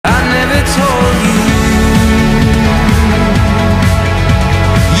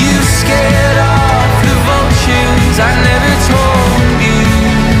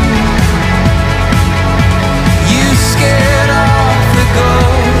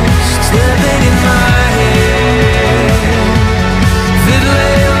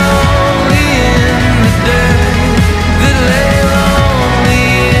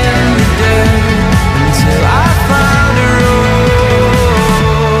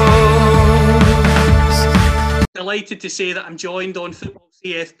delighted to say that I'm joined on Football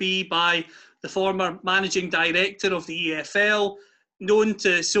CFB by the former Managing Director of the EFL, known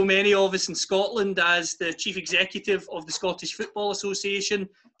to so many of us in Scotland as the Chief Executive of the Scottish Football Association,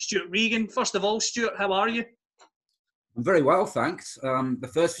 Stuart Regan. First of all, Stuart, how are you? I'm very well, thanks.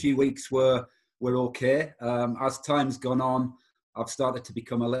 The first few weeks were okay. As time's gone on, I've started to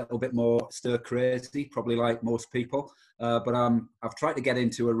become a little bit more stir crazy, probably like most people. But I've tried to get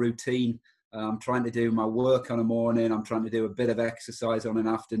into a routine. I'm trying to do my work on a morning. I'm trying to do a bit of exercise on an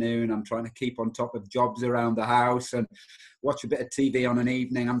afternoon. I'm trying to keep on top of jobs around the house and watch a bit of TV on an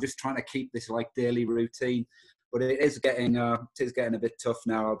evening. I'm just trying to keep this like daily routine. But it is getting a bit tough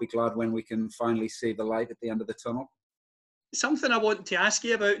now. I'll be glad when we can finally see the light at the end of the tunnel. Something I want to ask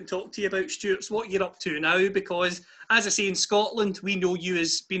you about and talk to you about, Stuart, is what you're up to now, because as I say, in Scotland, we know you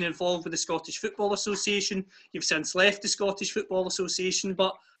as being involved with the Scottish Football Association. You've since left the Scottish Football Association,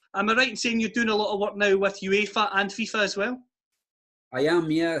 but am I right in saying you're doing a lot of work now with UEFA and FIFA as well? I am,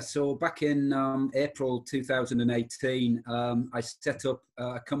 yeah. So back in April 2018, I set up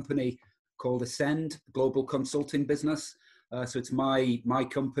a company called Ascend Global Consulting Business. So it's my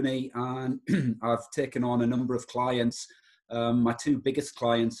company, and I've taken on a number of clients. My two biggest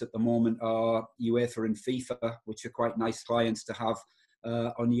clients at the moment are UEFA and FIFA, which are quite nice clients to have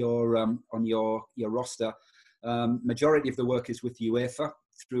on your roster. Majority of the work is with UEFA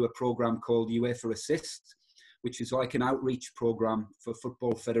through a program called UEFA Assist, which is like an outreach program for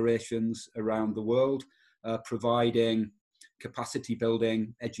football federations around the world, providing capacity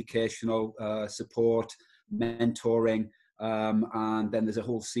building, educational support, mentoring, and then there's a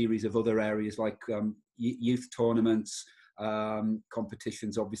whole series of other areas like youth tournaments,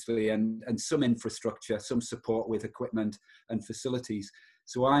 competitions, obviously, and some infrastructure, some support with equipment and facilities.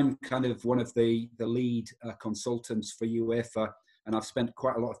 So I'm kind of one of the lead consultants for UEFA, and I've spent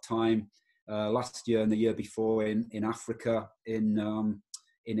quite a lot of time last year and the year before in Africa, in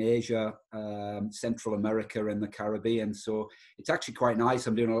Asia, Central America, and the Caribbean. So it's actually quite nice.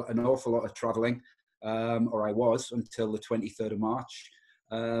 I'm doing an awful lot of traveling, or I was until the 23rd of March.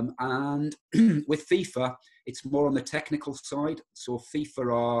 And with FIFA, it's more on the technical side. So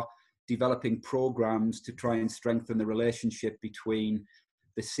FIFA are developing programs to try and strengthen the relationship between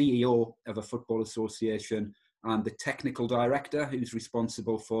the CEO of a football association and the technical director, who's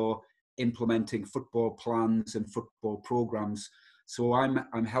responsible for implementing football plans and football programs. So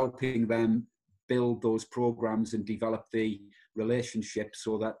I'm helping them build those programs and develop the relationship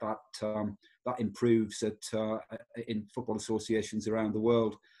so that improves in football associations around the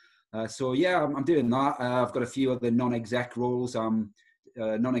world. So yeah, I'm doing that. I've got a few other non-exec roles. I'm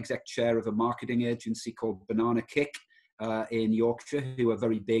non-exec chair of a marketing agency called Banana Kick in Yorkshire, who are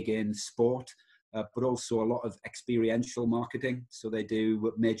very big in sport, but also a lot of experiential marketing. So they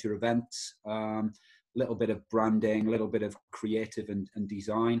do major events, little bit of branding, a little bit of creative and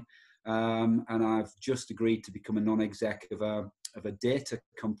design. And I've just agreed to become a non-exec of a data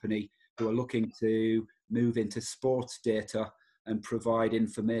company who are looking to move into sports data and provide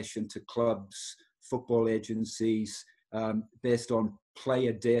information to clubs, football agencies, based on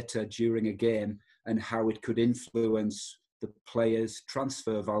player data during a game and how it could influence the player's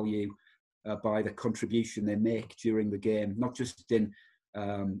transfer value by the contribution they make during the game, not just in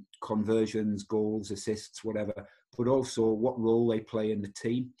conversions, goals, assists, whatever, but also what role they play in the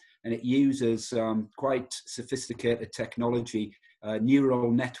team. And it uses quite sophisticated technology,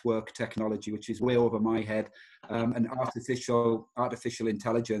 neural network technology, which is way over my head, and artificial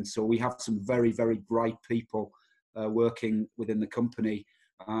intelligence. So we have some very, very bright people working within the company.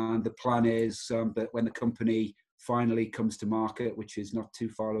 And the plan is that when the company finally comes to market, which is not too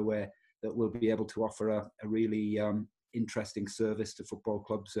far away, that we'll be able to offer a really interesting service to football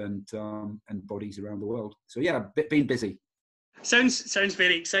clubs and bodies around the world. So yeah, been busy. Sounds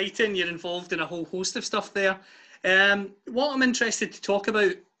very exciting. You're involved in a whole host of stuff there. What I'm interested to talk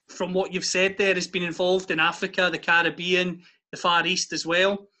about from what you've said there is being involved in Africa, the Caribbean, the Far East as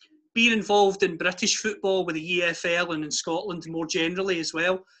well. Being involved in British football with the EFL and in Scotland more generally as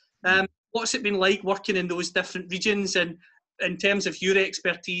well. What's it been like working in those different regions, and in terms of your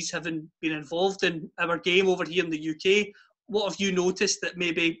expertise having been involved in our game over here in the UK, what have you noticed that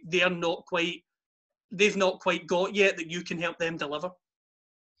maybe they've not quite got yet that you can help them deliver?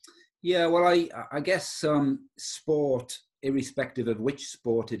 Yeah, well, I guess sport, irrespective of which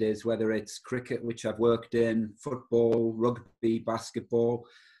sport it is, whether it's cricket, which I've worked in, football, rugby, basketball,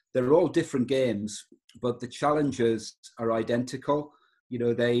 they're all different games, but the challenges are identical. You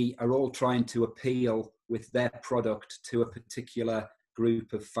know, they are all trying to appeal with their product to a particular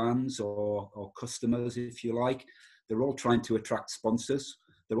group of fans or customers, if you like. They're all trying to attract sponsors.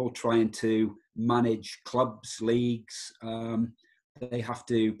 they're all trying to manage clubs, leagues. They have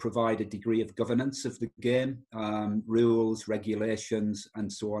to provide a degree of governance of the game, rules, regulations, and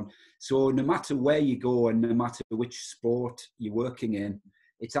so on. So no matter where you go and no matter which sport you're working in,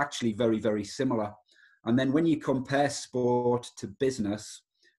 it's actually very, very similar. And then when you compare sport to business,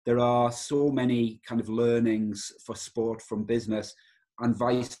 there are so many kind of learnings for sport from business, and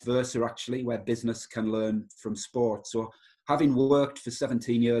vice versa, actually, where business can learn from sport. So having worked for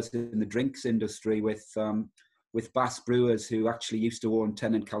 17 years in the drinks industry with Bass Brewers, who actually used to own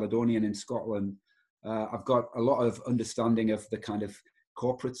Tennant Caledonian in Scotland, I've got a lot of understanding of the kind of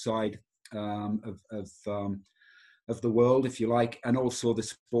corporate side of the world, if you like, and also the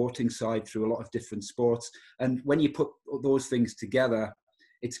sporting side through a lot of different sports. And when you put those things together,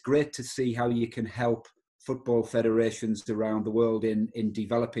 it's great to see how you can help football federations around the world in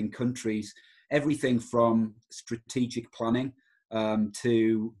developing countries, everything from strategic planning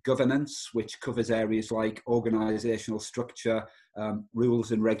to governance, which covers areas like organizational structure,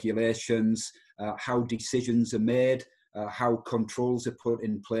 rules and regulations, how decisions are made, how controls are put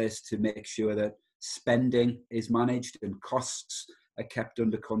in place to make sure that spending is managed and costs are kept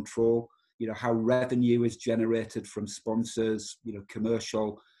under control, how revenue is generated from sponsors,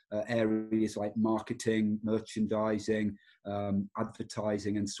 commercial areas like marketing, merchandising,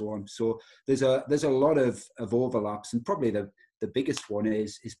 advertising, and so on. So there's a lot of overlaps, and probably the biggest one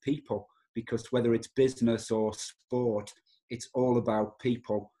is people, because whether it's business or sport, it's all about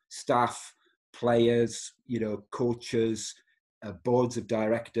people, staff, players, coaches, boards of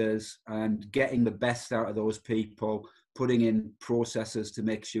directors, and getting the best out of those people, putting in processes to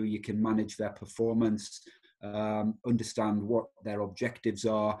make sure you can manage their performance, understand what their objectives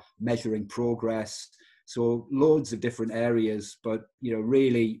are, measuring progress. So loads of different areas, but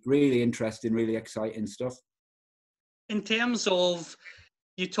really, really interesting, really exciting stuff. In terms of,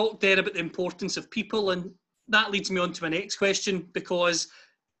 you talked there about the importance of people, and that leads me on to my next question, because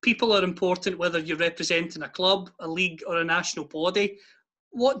people are important whether you're representing a club, a league, or a national body.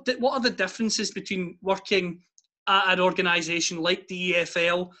 What are the differences between working at an organisation like the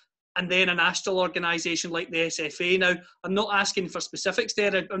EFL and then a national organisation like the SFA? Now, I'm not asking for specifics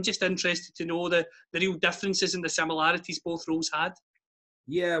there. I'm just interested to know the real differences and the similarities both roles had.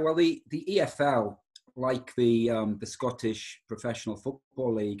 Yeah, well, the EFL, like the Scottish Professional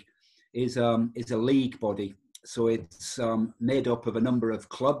Football League, is a league body. So it's made up of a number of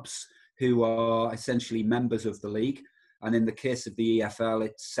clubs who are essentially members of the league. And in the case of the EFL,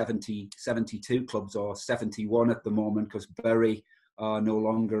 it's 72 clubs, or 71 at the moment, because Bury are no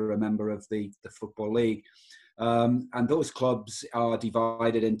longer a member of the Football League. And those clubs are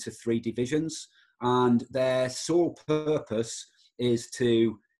divided into 3 divisions. And their sole purpose is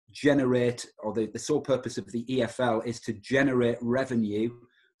to generate, or the sole purpose of the EFL is to generate revenue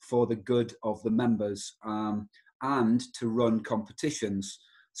for the good of the members, and to run competitions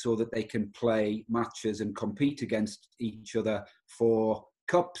so that they can play matches and compete against each other for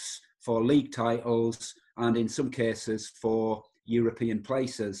cups, for league titles, and in some cases for European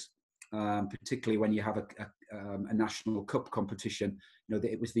places, particularly when you have a national cup competition.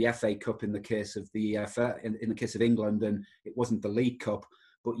 It was the FA Cup in the case of the in the case of England, and it wasn't the League Cup.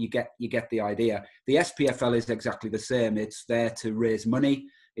 But you get the idea. The SPFL is exactly the same. It's there to raise money.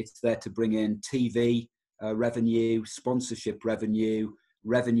 It's there to bring in TV revenue, sponsorship revenue,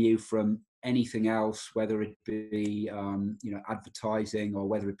 revenue from anything else, whether it be advertising or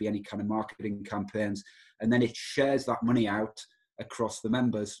whether it be any kind of marketing campaigns, and then it shares that money out across the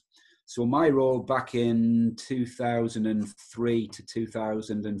members. So my role back in 2003 to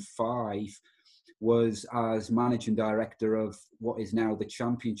 2005 was as managing director of what is now the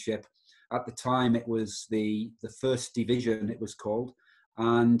Championship. At the time, it was the first division, it was called.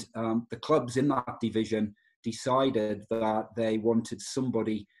 And the clubs in that division decided that they wanted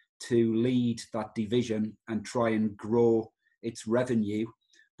somebody to lead that division and try and grow its revenue,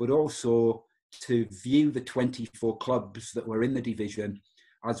 but also to view the 24 clubs that were in the division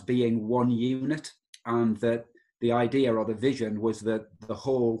as being one unit, and that the idea or the vision was that the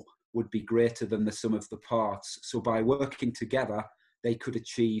whole would be greater than the sum of the parts. So by working together, they could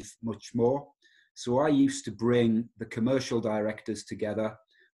achieve much more. So I used to bring the commercial directors together,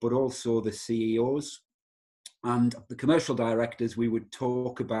 but also the CEOs. And the commercial directors, we would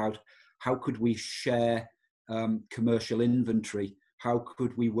talk about how could we share commercial inventory? How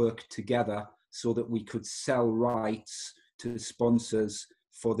could we work together so that we could sell rights to sponsors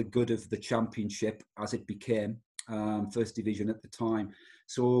for the good of the Championship as it became First Division at the time?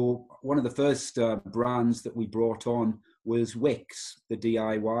 So one of the first brands that we brought on was Wix, the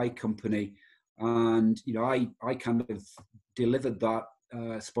DIY company. And, I kind of delivered that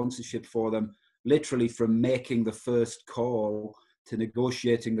sponsorship for them, literally from making the first call to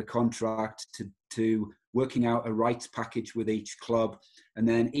negotiating the contract to working out a rights package with each club, and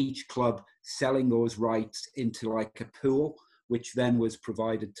then each club selling those rights into like a pool, which then was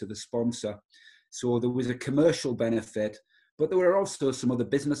provided to the sponsor. So there was a commercial benefit, but there were also some other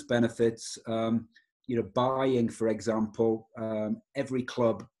business benefits. Buying, for example, every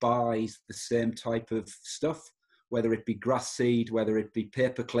club buys the same type of stuff, whether it be grass seed, whether it be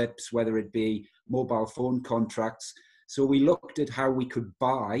paper clips, whether it be mobile phone contracts. So we looked at how we could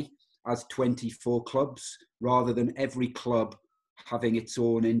buy as 24 clubs rather than every club having its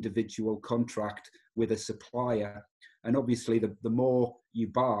own individual contract with a supplier. And obviously, the more you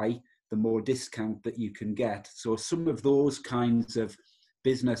buy, the more discount that you can get. So some of those kinds of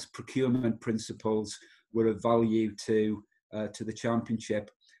business procurement principles were of value to the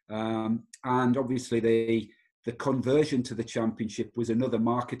championship. And obviously, the conversion to the championship was another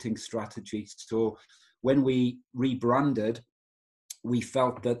marketing strategy. So when we rebranded, we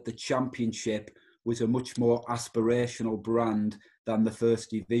felt that the championship was a much more aspirational brand than the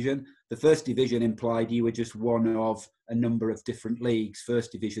first division. The first division implied you were just one of a number of different leagues: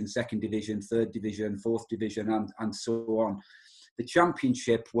 first division, second division, third division, fourth division, and so on. The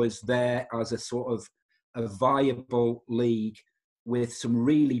championship was there as a sort of a viable league with some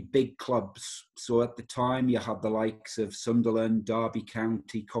really big clubs. So at the time you had the likes of Sunderland, Derby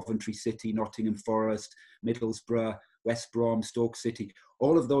County, Coventry City, Nottingham Forest, Middlesbrough, West Brom, Stoke City.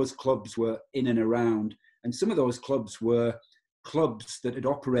 All of those clubs were in and around. And some of those clubs were clubs that had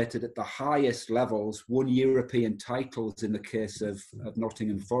operated at the highest levels, won European titles in the case of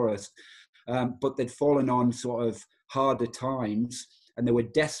Nottingham Forest. But they'd fallen on sort of harder times, and they were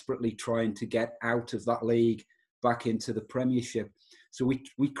desperately trying to get out of that league back into the Premiership. So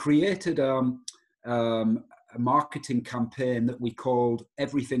we created a marketing campaign that we called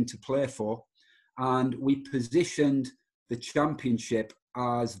Everything to Play For, and we positioned the Championship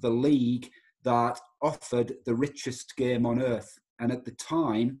as the league that offered the richest game on earth. And at the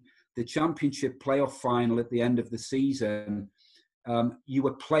time, the Championship playoff final at the end of the season, you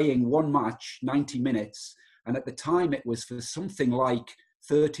were playing one match, 90 minutes, and at the time it was for something like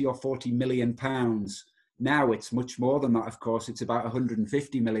 30 or 40 million pounds. Now it's much more than that, of course. It's about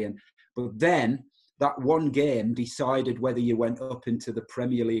 150 million. But then that one game decided whether you went up into the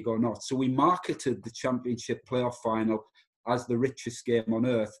Premier League or not. So we marketed the Championship playoff final as the richest game on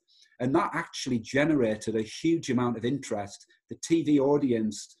earth. And that actually generated a huge amount of interest. The TV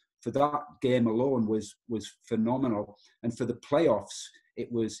audience for that game alone was phenomenal. And for the playoffs,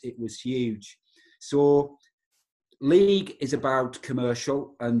 it was huge. So league is about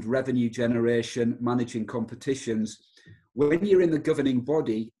commercial and revenue generation, managing competitions. When you're in the governing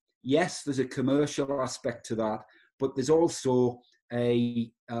body, yes, there's a commercial aspect to that, but there's also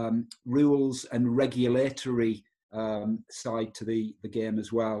a rules and regulatory side to the game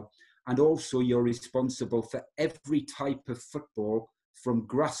as well. And also you're responsible for every type of football from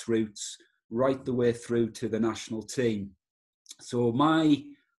grassroots right the way through to the national team. So my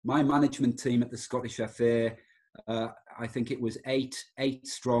management team at the Scottish FA, I think it was eight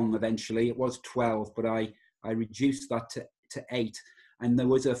strong eventually. It was 12, but I reduced that to 8. And there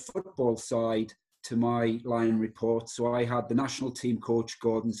was a football side to my line report. So I had the national team coach,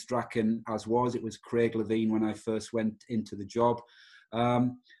 Gordon Strachan, as was. It was Craig Levine when I first went into the job.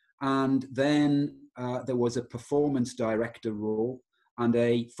 And then there was a performance director role and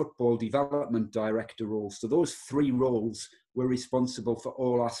a football development director role. So those 3 roles were responsible for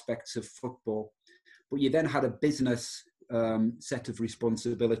all aspects of football. But you then had a business set of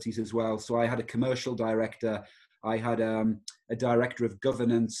responsibilities as well. So I had a commercial director, I had a director of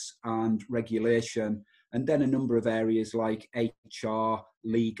governance and regulation, and then a number of areas like HR,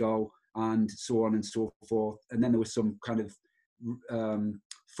 legal, and so on and so forth. And then there was some kind of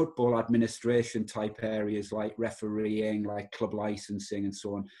football administration type areas like refereeing, like club licensing, and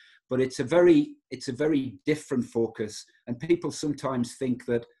so on. But it's a very different focus, and people sometimes think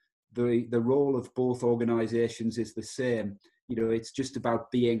that the role of both organisations is the same. You know, it's just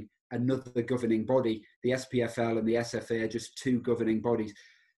about being another governing body. The SPFL and the SFA are just 2 governing bodies.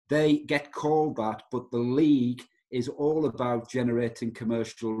 They get called that, but the league is all about generating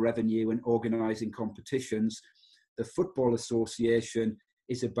commercial revenue and organising competitions. The Football Association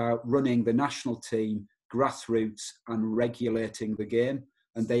is about running the national team, grassroots, and regulating the game.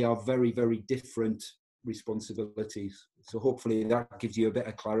 And they are very, very different responsibilities. So hopefully that gives you a bit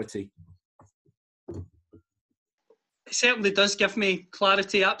of clarity. It certainly does give me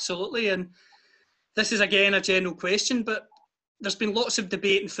clarity, absolutely. And this is again a general question, but there's been lots of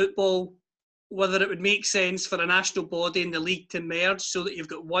debate in football whether it would make sense for a national body in the league to merge so that you've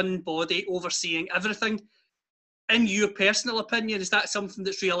got one body overseeing everything. In your personal opinion, is that something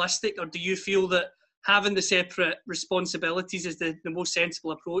that's realistic, or do you feel that having the separate responsibilities is the most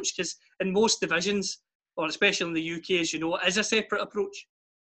sensible approach? Because in most divisions, or especially in the UK, as you know, it is a separate approach.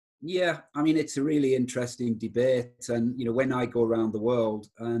 Yeah, I mean, it's a really interesting debate. And, when I go around the world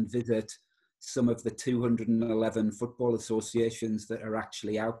and visit some of the 211 football associations that are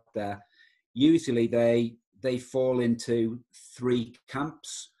actually out there, usually they fall into three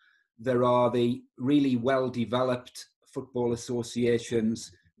camps. There are the really well-developed football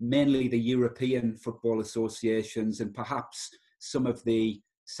associations, mainly the European football associations, and perhaps some of the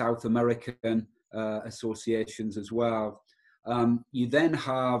South American associations as well. You then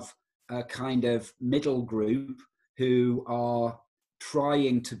have a kind of middle group who are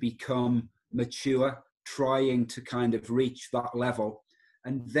trying to become mature, trying to kind of reach that level.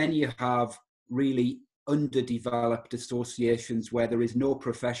 And then you have really underdeveloped associations where there is no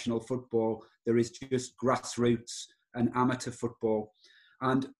professional football, there is just grassroots and amateur football.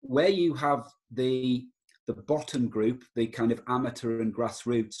 And where you have the bottom group, the kind of amateur and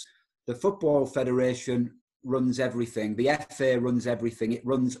grassroots, the Football Federation runs everything. The FA runs everything. It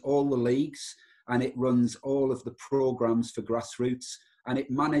runs all the leagues and it runs all of the programs for grassroots, and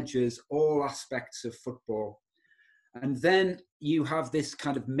it manages all aspects of football. And then you have this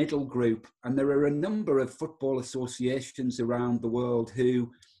kind of middle group, and there are a number of football associations around the world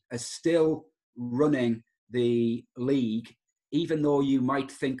who are still running the league, even though you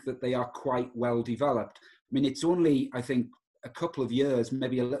might think that they are quite well developed. I mean, it's only, I think, a couple of years,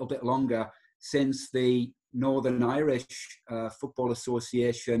 maybe a little bit longer, since the Northern Irish Football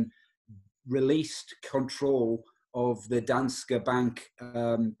Association released control of the Danske Bank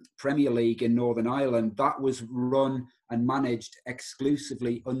Premier League in Northern Ireland. That was run and managed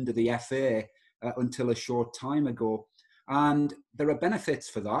exclusively under the FA until a short time ago. And there are benefits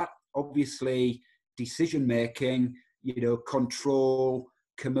for that. Obviously, decision-making, control,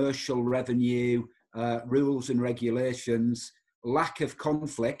 commercial revenue, rules and regulations, lack of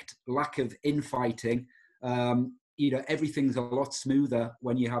conflict, lack of infighting. Everything's a lot smoother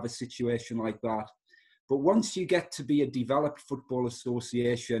when you have a situation like that. But once you get to be a developed football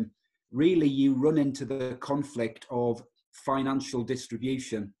association, really you run into the conflict of financial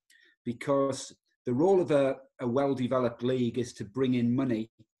distribution, because the role of a well-developed league is to bring in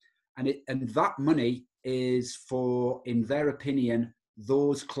money. And that money is for, in their opinion,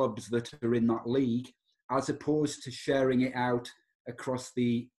 those clubs that are in that league, as opposed to sharing it out across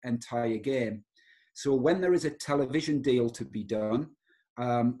the entire game. So when there is a television deal to be done,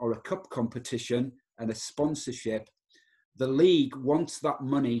 or a cup competition and a sponsorship, the league wants that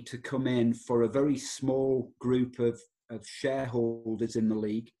money to come in for a very small group of shareholders in the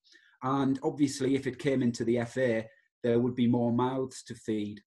league. And obviously, if it came into the FA, there would be more mouths to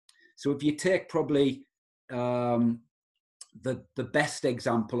feed. So if you take probably the best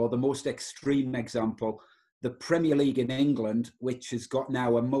example, or the most extreme example, the Premier League in England, which has got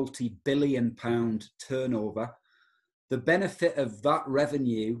now a multi-billion-pound turnover, the benefit of that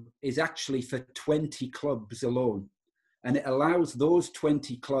revenue is actually for 20 clubs alone. And it allows those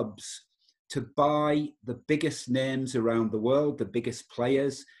 20 clubs to buy the biggest names around the world, the biggest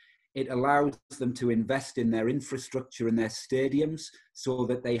players. It allows them to invest in their infrastructure and their stadiums so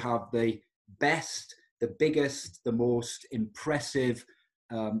that they have the best, the biggest, the most impressive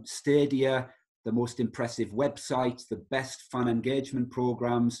stadia, the most impressive websites, the best fan engagement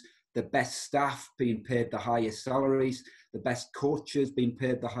programs, the best staff being paid the highest salaries, the best coaches being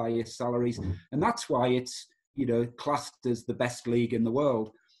paid the highest salaries. And that's why it's, classed as the best league in the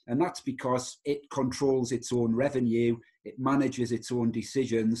world. And that's because it controls its own revenue, it manages its own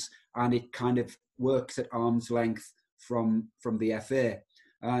decisions, and it kind of works at arm's length from the FA.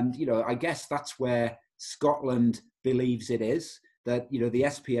 And, I guess that's where Scotland believes it is, that, the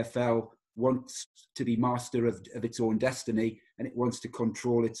SPFL wants to be master of its own destiny, and it wants to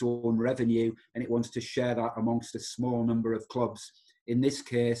control its own revenue, and it wants to share that amongst a small number of clubs. In this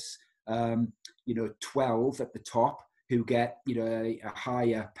case, 12 at the top who get, a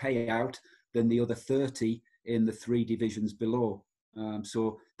higher payout than the other 30 in the three divisions below.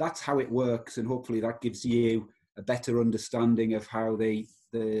 So that's how it works, and hopefully that gives you a better understanding of how the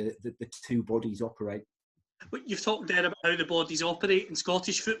two bodies operate. You've talked there about how the bodies operate in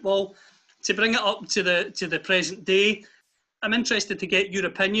Scottish football. To bring it up to the present day, I'm interested to get your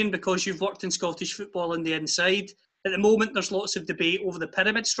opinion, because you've worked in Scottish football on the inside. At the moment, there's lots of debate over the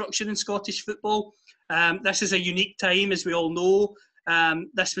pyramid structure in Scottish football. This is a unique time, as we all know.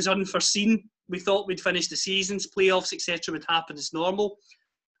 This was unforeseen. We thought we'd finish the seasons, playoffs, etc. would happen as normal.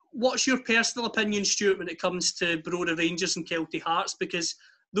 what's your personal opinion, Stuart, when it comes to Brora Rangers and Kelty Hearts? Because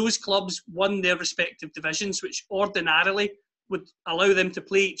those clubs won their respective divisions, which ordinarily would allow them to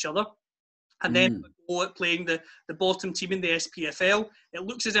play each other, and then go at playing the bottom team in the SPFL. It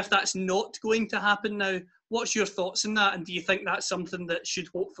looks as if that's not going to happen now. What's your thoughts on that, and do you think that's something that should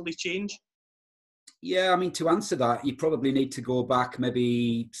hopefully change? Yeah, I mean, to answer that, you probably need to go back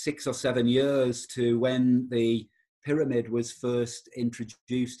maybe 6 or 7 years to when the pyramid was first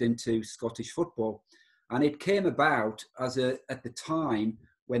introduced into Scottish football. And it came about at the time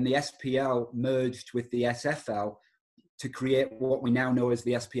when the SPL merged with the SFL to create what we now know as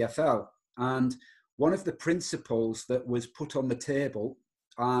the SPFL. And one of the principles that was put on the table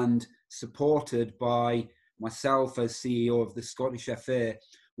and supported by myself as CEO of the Scottish FA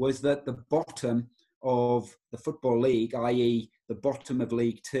was that the bottom of the Football League, i.e. the bottom of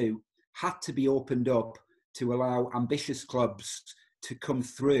League Two, had to be opened up to allow ambitious clubs to come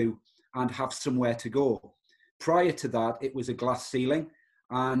through and have somewhere to go. Prior to that, it was a glass ceiling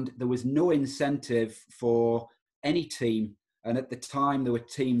and there was no incentive for any team. And at the time, there were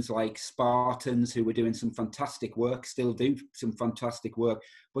teams like Spartans who were doing some fantastic work, still do some fantastic work.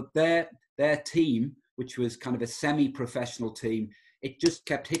 But their team, which was kind of a semi-professional team, it just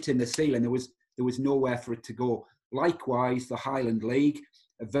kept hitting the ceiling. There was nowhere for it to go. Likewise, the Highland League,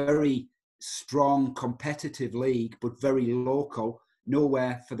 a very strong, competitive league, but very local,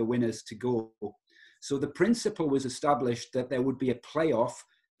 nowhere for the winners to go. So the principle was established that there would be a playoff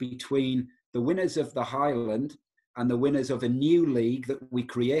between the winners of the Highland and the winners of a new league that we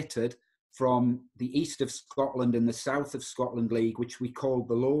created from the east of Scotland and the south of Scotland League, which we called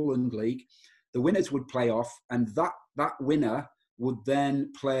the Lowland League. The winners would play off, and that winner would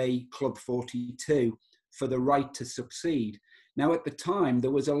then play Club 42 for the right to succeed. Now, at the time, there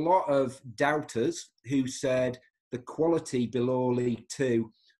was a lot of doubters who said the quality below League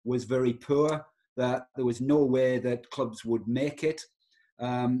Two was very poor, that there was no way that clubs would make it.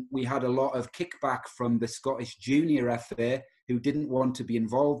 We had a lot of kickback from the Scottish Junior FA, who didn't want to be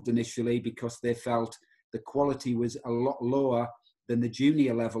involved initially because they felt the quality was a lot lower than the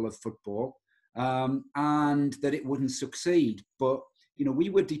junior level of football, and that it wouldn't succeed. But we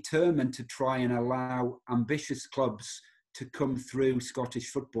were determined to try and allow ambitious clubs to come through Scottish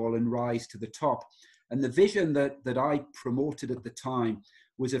football and rise to the top. And the vision that I promoted at the time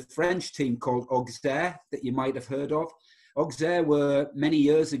was a French team called Auxerre that you might have heard of. Auxerre were many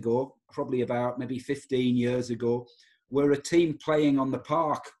years ago, probably about maybe 15 years ago, were a team playing on the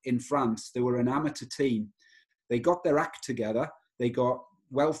park in France. They were an amateur team. They got their act together, they got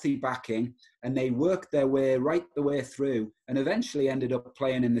wealthy backing, and they worked their way right the way through and eventually ended up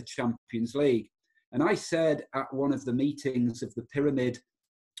playing in the Champions League. And I said at one of the meetings of the Pyramid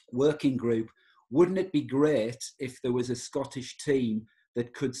Working Group, wouldn't it be great if there was a Scottish team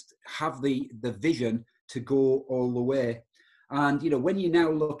that could have the vision to go all the way? And, when you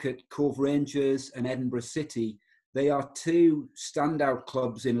now look at Cove Rangers and Edinburgh City, they are two standout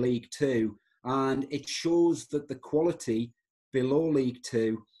clubs in League Two. And it shows that the quality below League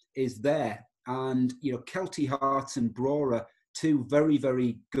Two is there. And, Kelty Hearts and Brora, two very,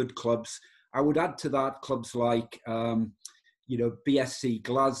 very good clubs. I would add to that clubs like, BSC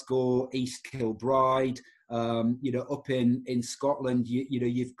Glasgow, East Kilbride, up in Scotland,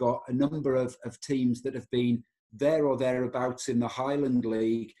 you've got a number of teams that have been there or thereabouts in the Highland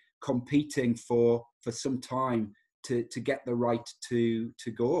League competing for some time to get the right to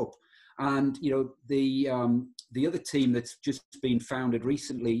go up. And, the other team that's just been founded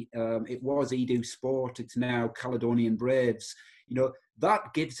recently, it was Edu Sport, it's now Caledonian Braves.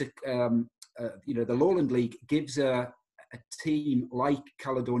 That gives the Lowland League gives a team like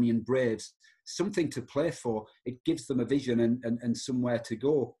Caledonian Braves something to play for. It gives them a vision and somewhere to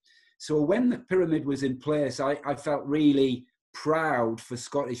go. So when the pyramid was in place, I felt really proud for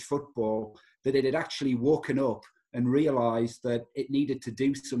Scottish football that it had actually woken up and realised that it needed to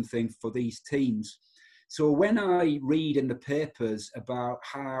do something for these teams. So when I read in the papers about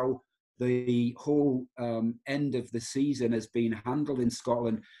how the whole end of the season has been handled in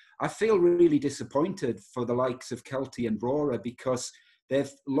Scotland, I feel really disappointed for the likes of Kelty and Brora because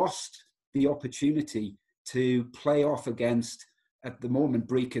they've lost the opportunity to play off against, at the moment,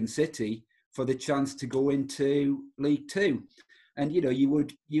 Brecon City for the chance to go into League Two. And, you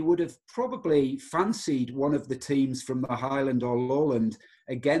would have probably fancied one of the teams from the Highland or Lowland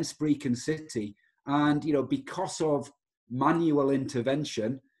against Brecon City. And, because of manual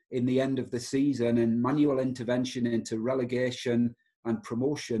intervention in the end of the season and manual intervention into relegation and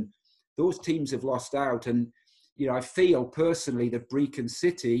promotion, those teams have lost out. And, I feel personally that Brecon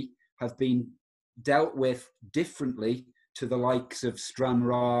City have been dealt with differently to the likes of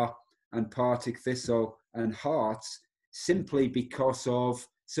Stranraer and Partick Thistle and Hearts simply because of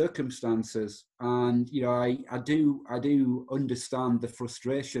circumstances. And I do understand the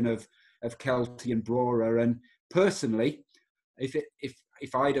frustration of Kelty and Brora. And personally,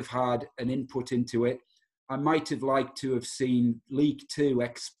 if I'd have had an input into it, I might have liked to have seen League Two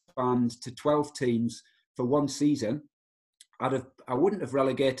expand to 12 teams for one season. I wouldn't have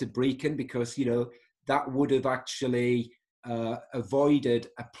relegated Brecon because that would have actually avoided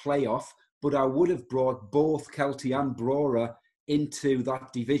a playoff, but I would have brought both Kelty and Brora into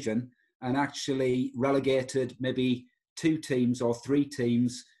that division and actually relegated maybe 2 teams or 3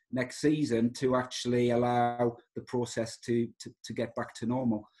 teams next season to actually allow the process to get back to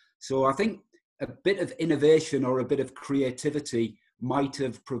normal. So I think a bit of innovation or a bit of creativity might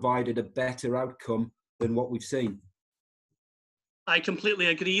have provided a better outcome than what we've seen. I completely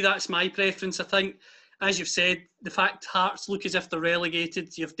agree. That's my preference. I think, as you've said, the fact Hearts look as if they're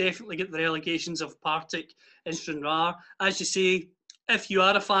relegated, you've definitely got the relegations of Partick and Stranraer. As you say, if you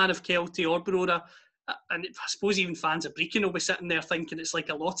are a fan of Kelty or Brora, and I suppose even fans of Brecon will be sitting there thinking it's like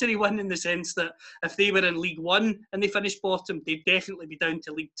a lottery win, in the sense that if they were in League One and they finished bottom, they'd definitely be down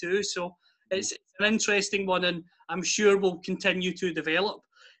to League Two. So it's an interesting one, and I'm sure will continue to develop.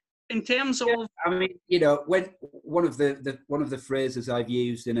 In terms of, when one of the phrases I've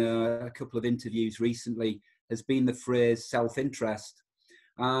used in a couple of interviews recently has been the phrase self-interest,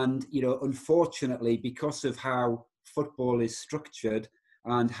 and unfortunately, because of how football is structured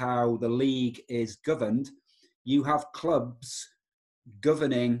and how the league is governed, you have clubs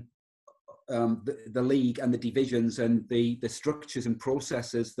governing the league and the divisions and the structures and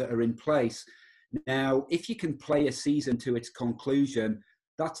processes that are in place. Now, if you can play a season to its conclusion,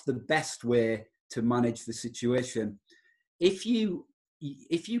 that's the best way to manage the situation. If you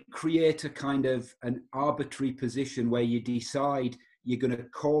create a kind of an arbitrary position where you decide you're going to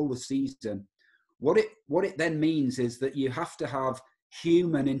call the season, what it then means is that you have to have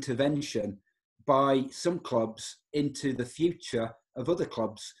human intervention by some clubs into the future of other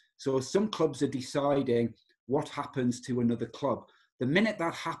clubs. So some clubs are deciding what happens to another club. The minute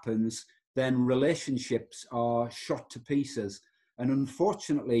that happens, then relationships are shot to pieces. And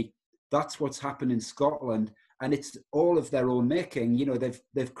unfortunately, that's what's happened in Scotland, and it's all of their own making.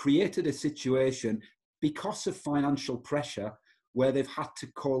 They've created a situation because of financial pressure where they've had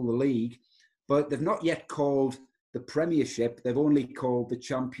to call the league, but they've not yet called the Premiership. They've only called the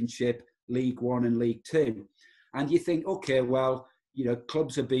Championship, League One and League Two. And you think, okay, well,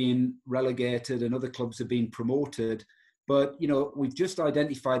 clubs are being relegated and other clubs are being promoted. But, we've just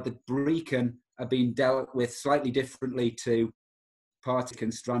identified that Brecon are being dealt with slightly differently to Partick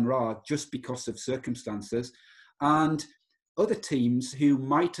and Stranraer just because of circumstances. And other teams who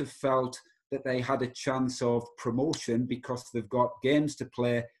might have felt that they had a chance of promotion because they've got games to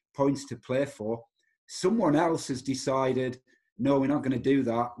play, points to play for, someone else has decided, no, we're not going to do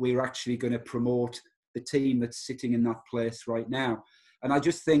that. We're actually going to promote the team that's sitting in that place right now. And I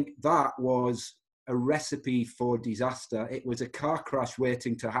just think that was a recipe for disaster. It was a car crash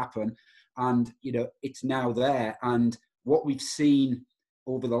waiting to happen. And, it's now there. And what we've seen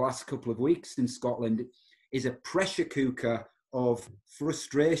over the last couple of weeks in Scotland is a pressure cooker of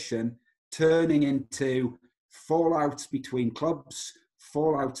frustration turning into fallouts between clubs,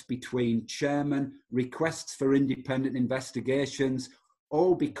 fallouts between chairmen, requests for independent investigations,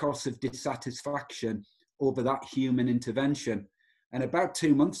 all because of dissatisfaction over that human intervention. And about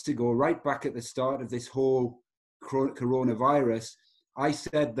 2 months ago, right back at the start of this whole coronavirus, I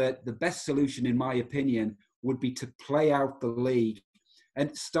said that the best solution, in my opinion, would be to play out the league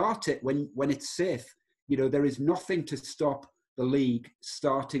and start it when it's safe. There is nothing to stop the league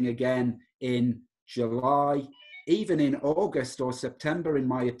starting again in July, even in August or September, in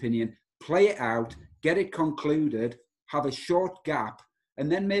my opinion. Play it out, get it concluded, have a short gap,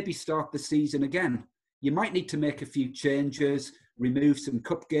 and then maybe start the season again. You might need to make a few changes, remove some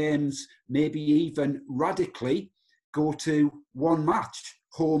cup games, maybe even radically go to one match,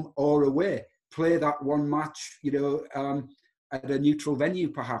 home or away. Play that one match, at a neutral venue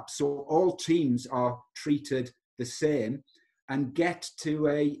perhaps. So all teams are treated the same and get to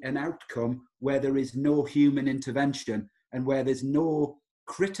an outcome where there is no human intervention and where there's no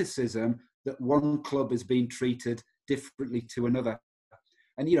criticism that one club is being treated differently to another.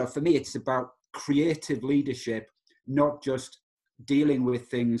 And, for me, it's about creative leadership, not just dealing with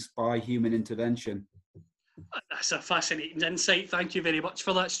things by human intervention. That's a fascinating insight. Thank you very much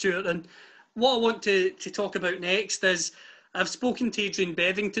for that, Stuart. And what I want to talk about next is, I've spoken to Adrian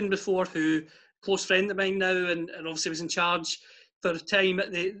Bevington before, who a close friend of mine now, and obviously was in charge for a time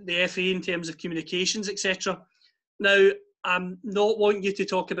at the FA in terms of communications, etc. Now, I'm not wanting you to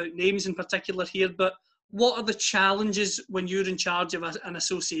talk about names in particular here, but what are the challenges when you're in charge of an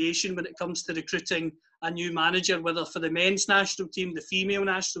association when it comes to recruiting a new manager, whether for the men's national team, the female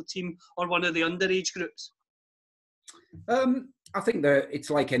national team, or one of the underage groups? I think that it's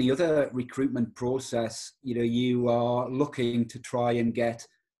like any other recruitment process. You know, you are looking to try and get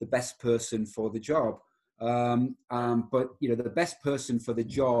the best person for the job. But, you know, the best person for the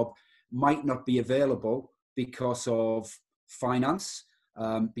job might not be available because of finance,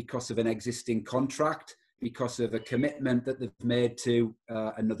 because of an existing contract, because of a commitment that they've made to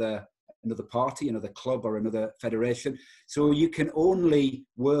another party, another club or another federation. So you can only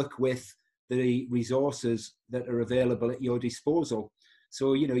work with the resources that are available at your disposal.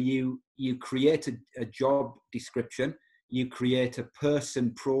 So, you know, you create a job description, you create a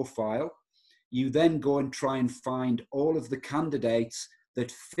person profile, you then go and try and find all of the candidates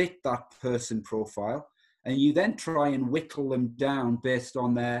that fit that person profile, and you then try and whittle them down based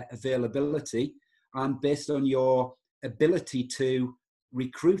on their availability and based on your ability to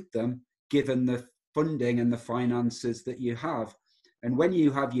recruit them, given the funding and the finances that you have. And when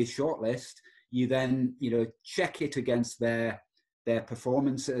you have your shortlist, you then, you know, check it against their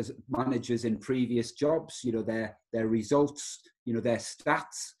performance as managers in previous jobs, you know, their results, you know, their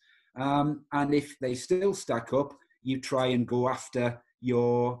stats. And if they still stack up, you try and go after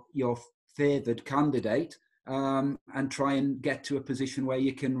your favoured candidate and try and get to a position where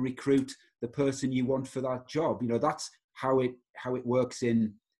you can recruit the person you want for that job. You know, that's how it works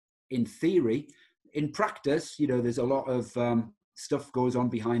in theory. In practice, you know, there's a lot of stuff goes on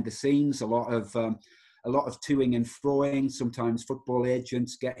behind the scenes, a lot of toing and froing. Sometimes football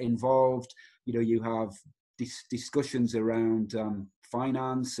agents get involved. You know, you have discussions around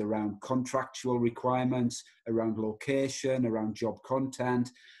finance, around contractual requirements, around location, around job content.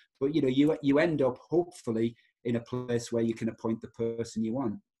 But, you know, you end up hopefully in a place where you can appoint the person you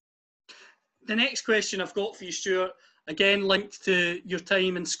want. The next question I've got for you, Stuart, again linked to your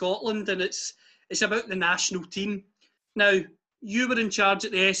time in Scotland, and it's about the national team. Now, you were in charge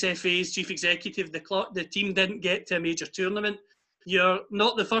at the SFA as chief executive. The team didn't get to a major tournament. You're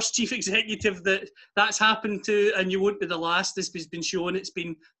not the first chief executive that's happened to, and you won't be the last. This has been shown. It's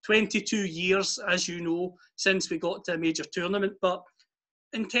been 22 years, as you know, since we got to a major tournament. But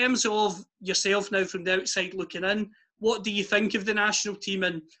in terms of yourself now from the outside looking in, what do you think of the national team?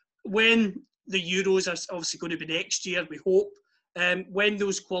 And when the Euros are obviously going to be next year, we hope, when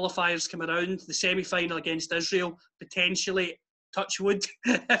those qualifiers come around, the semi-final against Israel, potentially, touch wood,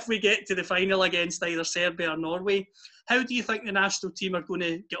 if we get to the final against either Serbia or Norway, how do you think the national team are going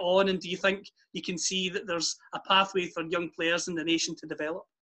to get on? And do you think you can see that there's a pathway for young players in the nation to develop?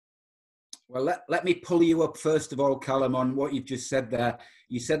 Well, let me pull you up first of all, Callum, on what you've just said there.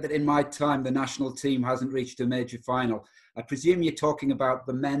 You said that in my time, the national team hasn't reached a major final. I presume you're talking about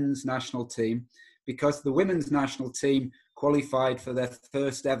the men's national team, because the women's national team qualified for their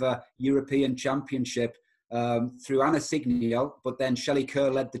first ever European Championship through Anna Signiel, but then Shelley Kerr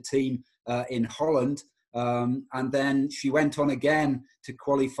led the team in Holland. And then she went on again to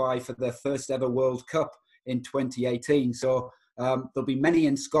qualify for their first ever World Cup in 2018. So there'll be many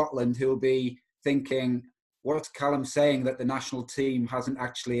in Scotland who will be thinking, what's Callum saying that the national team hasn't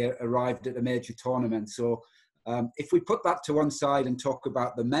actually arrived at a major tournament? So if we put that to one side and talk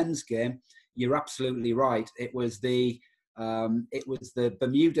about the men's game, you're absolutely right. It was the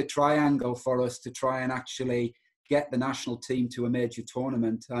Bermuda Triangle for us to try and actually get the national team to a major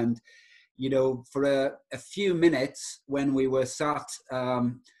tournament. And, you know, for a few minutes when we were sat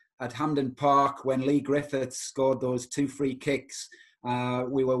at Hampden Park, when Lee Griffiths scored those 2 free kicks,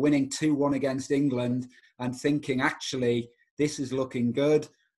 we were winning 2-1 against England and thinking, actually, this is looking good.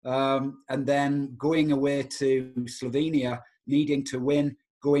 And then going away to Slovenia, needing to win,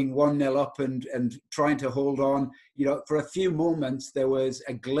 going 1-0 up and trying to hold on. You know, for a few moments, there was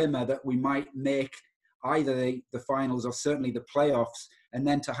a glimmer that we might make either the finals or certainly the playoffs, and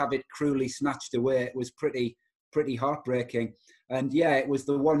then to have it cruelly snatched away, it was pretty heartbreaking. And yeah, it was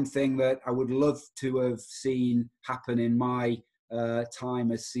the one thing that I would love to have seen happen in my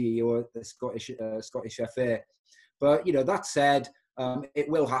time as CEO of the Scottish FA. But, you know, that said, it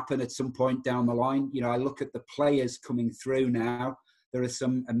will happen at some point down the line. You know, I look at the players coming through now. There are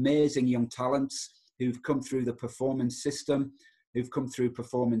some amazing young talents who've come through the performance system, who've come through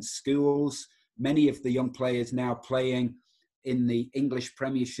performance schools. Many of the young players now playing in the English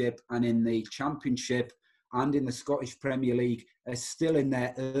Premiership and in the Championship and in the Scottish Premier League are still in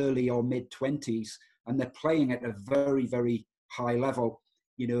their early or mid-20s, and they're playing at a very, very high level.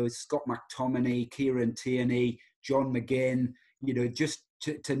 You know, Scott McTominay, Kieran Tierney, John McGinn, you know, just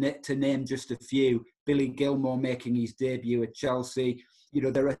to name just a few. Billy Gilmore making his debut at Chelsea. You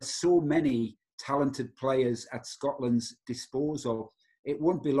know, there are so many talented players at Scotland's disposal. It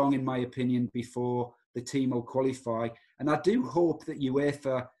won't be long, in my opinion, before the team will qualify. And I do hope that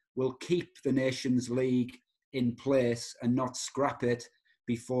UEFA will keep the Nations League in place and not scrap it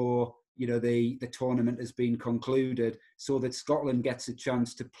before, you know, the tournament has been concluded, so that Scotland gets a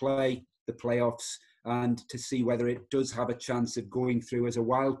chance to play the playoffs and to see whether it does have a chance of going through as a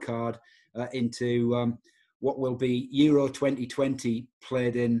wild card into what will be Euro 2020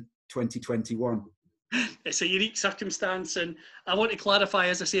 played in 2021. It's a unique circumstance, and I want to clarify,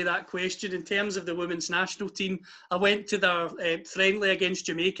 as I say, that question in terms of the women's national team. I went to their friendly against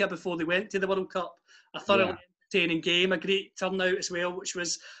Jamaica before they went to the World Cup. A thoroughly entertaining game, a great turnout as well, which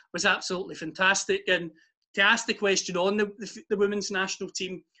was absolutely fantastic. And to ask the question on the women's national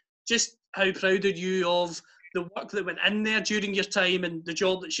team, just how proud are you of the work that went in there during your time and the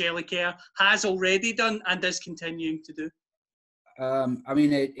job that Shelley Kerr has already done and is continuing to do? I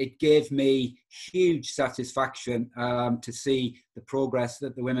mean, it gave me huge satisfaction to see the progress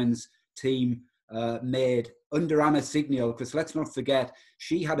that the women's team made under Anna Signal, because let's not forget,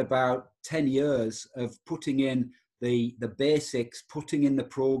 she had about 10 years of putting in the basics, putting in the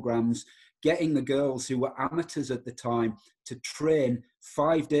programs, getting the girls who were amateurs at the time to train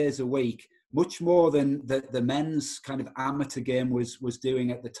 5 days a week, much more than the men's kind of amateur game was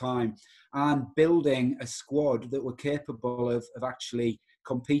doing at the time, and building a squad that were capable of actually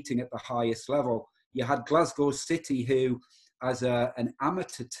competing at the highest level. You had Glasgow City, who, as an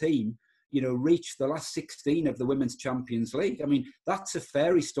amateur team, you know, reached the last 16 of the Women's Champions League. I mean, that's a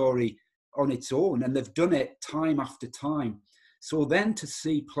fairy story on its own, and they've done it time after time. So then to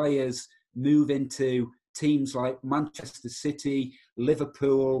see players move into teams like Manchester City,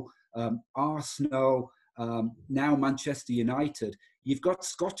 Liverpool, Arsenal, now Manchester United, you've got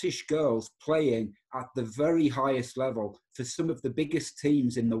Scottish girls playing at the very highest level for some of the biggest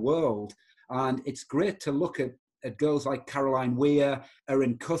teams in the world. And it's great to look at girls like Caroline Weir,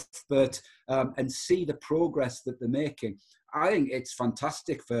 Erin Cuthbert, and see the progress that they're making. I think it's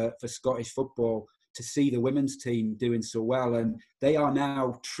fantastic for Scottish football to see the women's team doing so well. And they are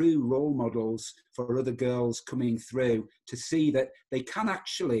now true role models for other girls coming through to see that they can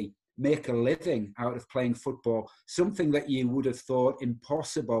actually make a living out of playing football, something that you would have thought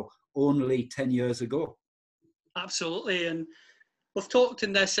impossible only 10 years ago. Absolutely. And we've talked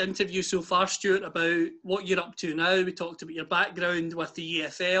in this interview so far, Stuart, about what you're up to now. We talked about your background with the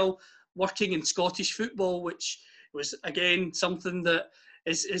EFL, working in Scottish football, which was, again, something that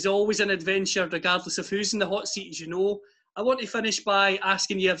is always an adventure, regardless of who's in the hot seat, as you know. I want to finish by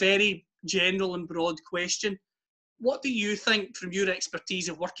asking you a very general and broad question. What do you think, from your expertise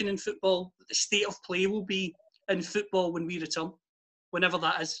of working in football, that the state of play will be in football when we return, whenever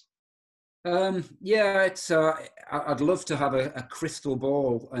that is? It's. I'd love to have a crystal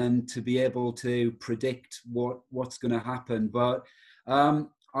ball and to be able to predict what's going to happen. But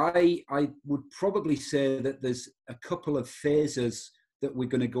I would probably say that there's a couple of phases that we're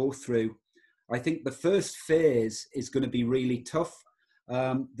going to go through. I think the first phase is going to be really tough.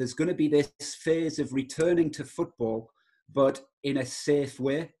 There's going to be this phase of returning to football, but in a safe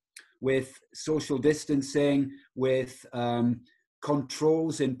way, with social distancing, with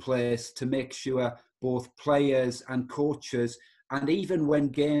controls in place to make sure both players and coaches, and even when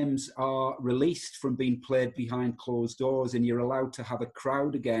games are released from being played behind closed doors and you're allowed to have a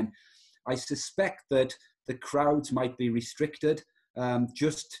crowd again, I suspect that the crowds might be restricted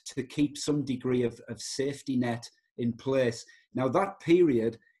just to keep some degree of safety net in place. Now, that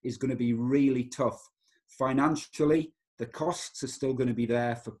period is going to be really tough. Financially, the costs are still going to be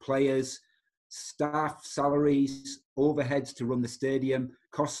there for players, staff, salaries, overheads to run the stadium,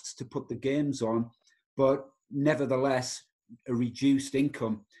 costs to put the games on, but nevertheless, a reduced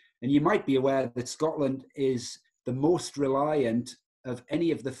income. And you might be aware that Scotland is the most reliant of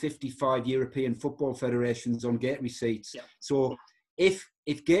any of the 55 European football federations on gate receipts. Yeah. So if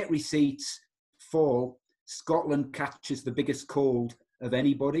gate receipts fall, Scotland catches the biggest cold of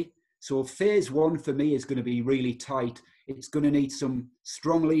anybody. So phase one for me is going to be really tight. It's going to need some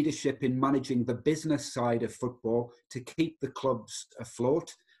strong leadership in managing the business side of football to keep the clubs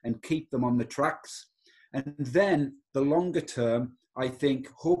afloat and keep them on the tracks. And then the longer term, I think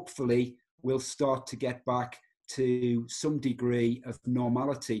hopefully we'll start to get back to some degree of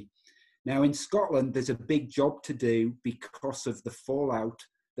normality. Now in Scotland, there's a big job to do because of the fallout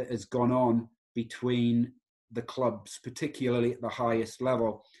that has gone on between the clubs, particularly at the highest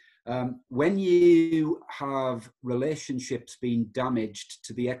level. When you have relationships being damaged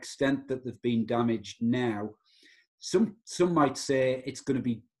to the extent that they've been damaged now, some might say it's going to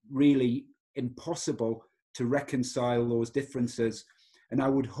be really impossible to reconcile those differences. And I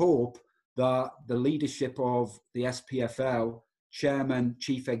would hope that the leadership of the SPFL, chairman,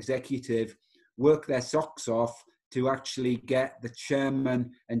 chief executive, work their socks off to actually get the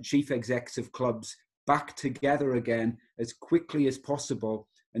chairman and chief execs of clubs back together again as quickly as possible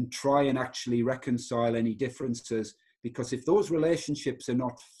and try and actually reconcile any differences. Because if those relationships are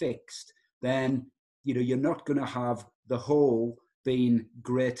not fixed, then you're not going to have the whole being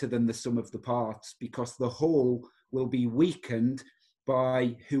greater than the sum of the parts, because the whole will be weakened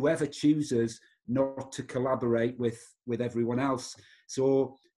by whoever chooses not to collaborate with everyone else.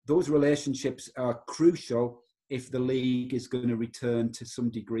 So those relationships are crucial if the league is going to return to some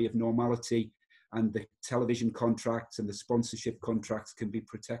degree of normality and the television contracts and the sponsorship contracts can be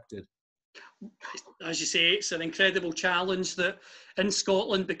protected. As you say, it's an incredible challenge that in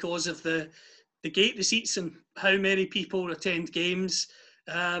Scotland, because of the gate receipts and how many people attend games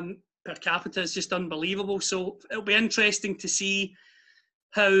per capita, is just unbelievable. So it'll be interesting to see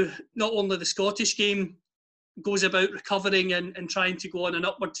how not only the Scottish game goes about recovering and trying to go on an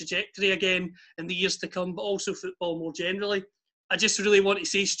upward trajectory again in the years to come, but also football more generally. I just really want to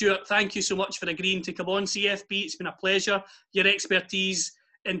say, Stuart, thank you so much for agreeing to come on CFB. It's been a pleasure. Your expertise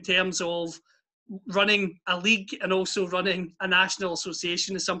in terms of running a league and also running a national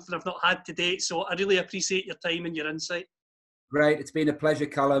association is something I've not had to date. So I really appreciate your time and your insight. Great. It's been a pleasure,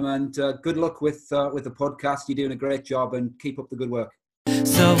 Callum, and good luck with the podcast. You're doing a great job and keep up the good work.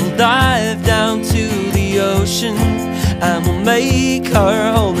 So we'll dive down to the ocean and we'll make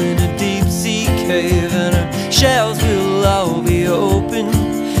our home in a deep sea cave, and our shells will all be open.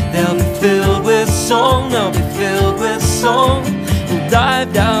 They'll be filled with song, they'll be filled with song. We'll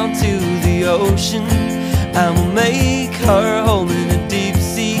dive down to the ocean and we'll make our home in a deep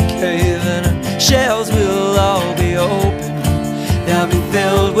sea cave, and our shells will all be open. They'll be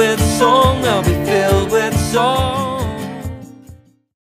filled with song, they'll be filled with song.